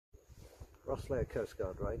Rosslare Coast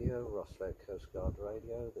Guard Radio, Rosslare Coast Guard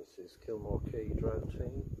Radio, this is Kilmore Quay drone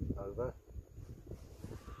team, over.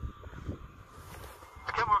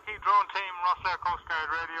 Kilmore Quay drone team, Rosslare Coast Guard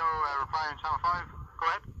Radio, replying channel 5, go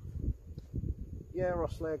ahead. Yeah,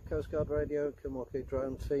 Rosslare Coast Guard Radio, Kilmore Quay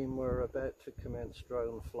drone team, we're about to commence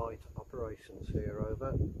drone flight operations here,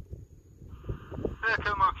 over. Yeah,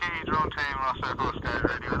 Kilmore Quay drone team, Rosslare Coast Guard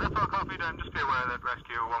Radio, that's all copied, and just be aware that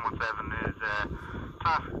Rescue 117 is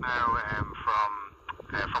traffic now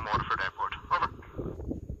from Waterford Airport, over.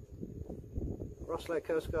 Rosslare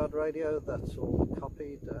Coast Guard Radio, that's all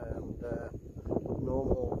copied, and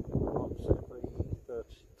normal ops at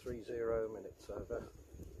 30 minutes, over.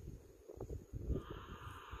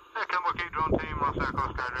 Yeah, Kilmore Quay drone team, Rosslare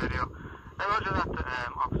Coast Guard Radio. Roger that,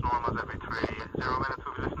 ops normal every 30 minutes,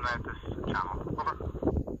 we'll be listening out this channel, over.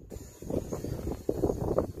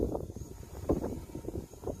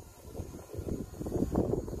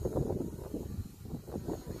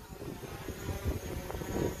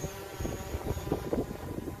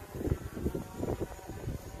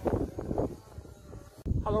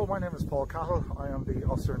 Hello, my name is Paul Cattle. I am the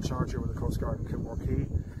officer in charge here with the Coast Guard in Kilmore Quay.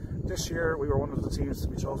 This year we were one of the teams to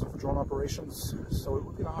be chosen for drone operations, so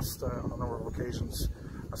we've been asked on a number of occasions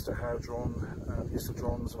as to how the use of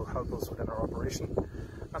drones will help us within our operation.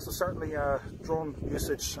 And so certainly drone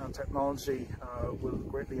usage and technology will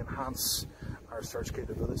greatly enhance our search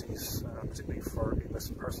capabilities, particularly for a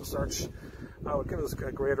missing person search. It will give us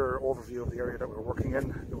a greater overview of the area that we're working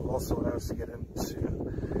in. It will also allow us to get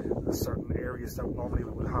into certain areas that normally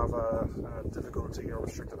we would have difficulty or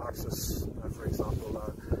restricted access, for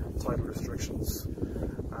example tidal restrictions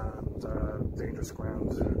and dangerous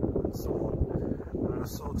ground and so on.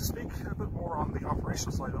 So to speak a bit more on the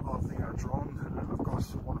operational side of the drone, I've got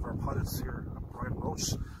one of our pilots here, Brian Roach.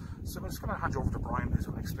 So I'm just going to hand you over to Brian, who's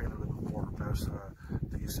going to explain a little bit more about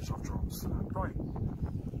the usage of drones. Brian.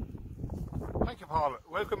 Thank you, Paul.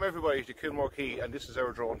 Welcome everybody to Kilmore Quay, and this is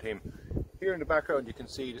our drone team. Here in the background you can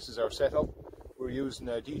see this is our setup. We're using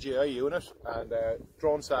a DJI unit, and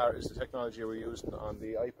DroneStar is the technology we're using on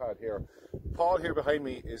the iPad here. Paul here behind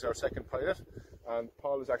me is our second pilot, and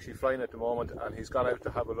Paul is actually flying at the moment, and he's gone out to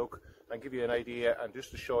have a look and give you an idea and just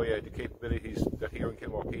to show you the capabilities that here in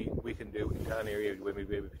Kilmore Quay we can do in an area when we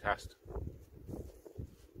be tasked.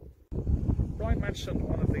 Brian mentioned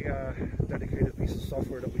one of the dedicated pieces of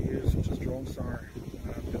software that we use, which is DroneStar.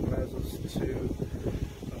 It allows us to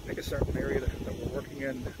pick a certain area that we're working in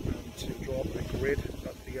and to draw up a grid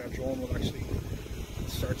that the drone will actually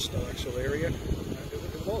search that actual area.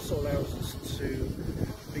 It also allows us to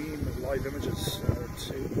beam live images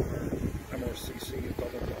to MRCC in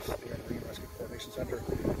Dublin, that's the Marine Rescue Coordination Centre,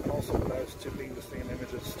 and also allows us to beam the same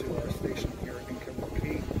images to our station here in Kilmore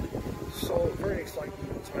Quay. So very exciting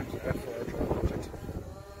times ahead for our drone.